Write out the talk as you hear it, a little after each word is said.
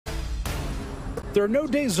There are no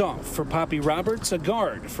days off for Poppy Roberts, a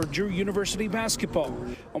guard for Drew University basketball.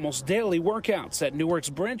 Almost daily workouts at Newark's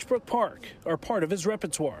Branch Brook Park are part of his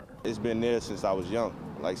repertoire. It's been there since I was young.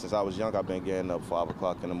 Since I was young, I've been getting up 5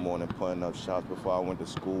 o'clock in the morning, putting up shots before I went to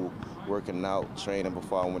school, working out, training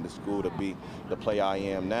before I went to school to be the player I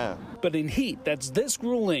am now. But in heat that's this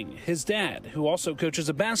grueling, his dad, who also coaches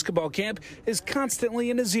a basketball camp, is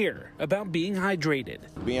constantly in his ear about being hydrated.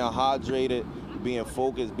 Being hydrated, being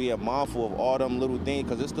focused, being mindful of all them little things,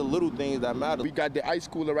 because it's the little things that matter. We got the ice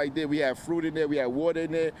cooler right there. We have fruit in there. We have water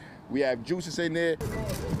in there. We have juices in there.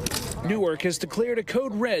 Newark has declared a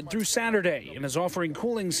code red through Saturday and is offering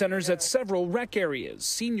cooling centers at several rec areas,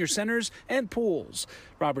 senior centers, and pools.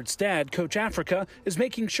 Robert's dad, Coach Africa, is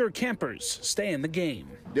making sure campers stay in the game.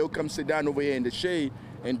 They'll come sit down over here in the shade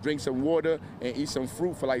and drink some water and eat some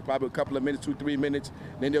fruit for probably a couple of minutes, 2-3 minutes.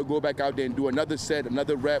 Then they'll go back out there and do another set,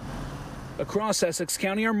 another rep. Across Essex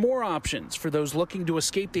County are more options for those looking to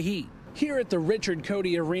escape the heat. Here at the Richard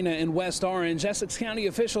Cody Arena in West Orange, Essex County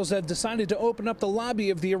officials have decided to open up the lobby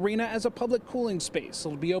of the arena as a public cooling space.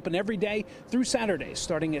 It'll be open every day through Saturday,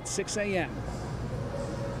 starting at 6 a.m.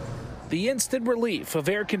 The instant relief of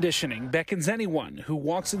air conditioning beckons anyone who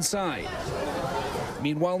walks inside.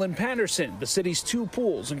 Meanwhile, in Patterson, the city's 2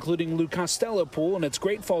 pools, including Lou Costello Pool in its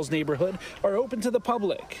Great Falls neighborhood, are open to the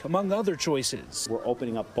public, among other choices. We're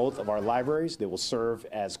opening up both of our libraries. They will serve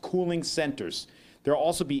as cooling centers. There will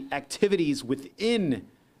also be activities within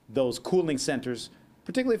those cooling centers,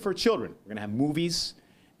 particularly for children. We're going to have movies,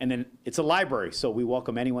 and then it's a library, so we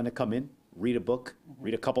welcome anyone to come in, read a book,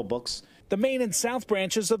 read a couple books. The main and south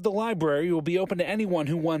branches of the library will be open to anyone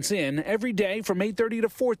who wants in every day from 8:30 to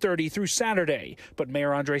 4:30 through Saturday. But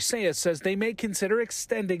Mayor Andre Sayas says they may consider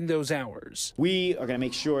extending those hours. We are going to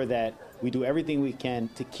make sure that we do everything we can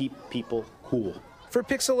to keep people cool. For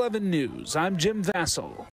Pix 11 News, I'm Jim Vassell.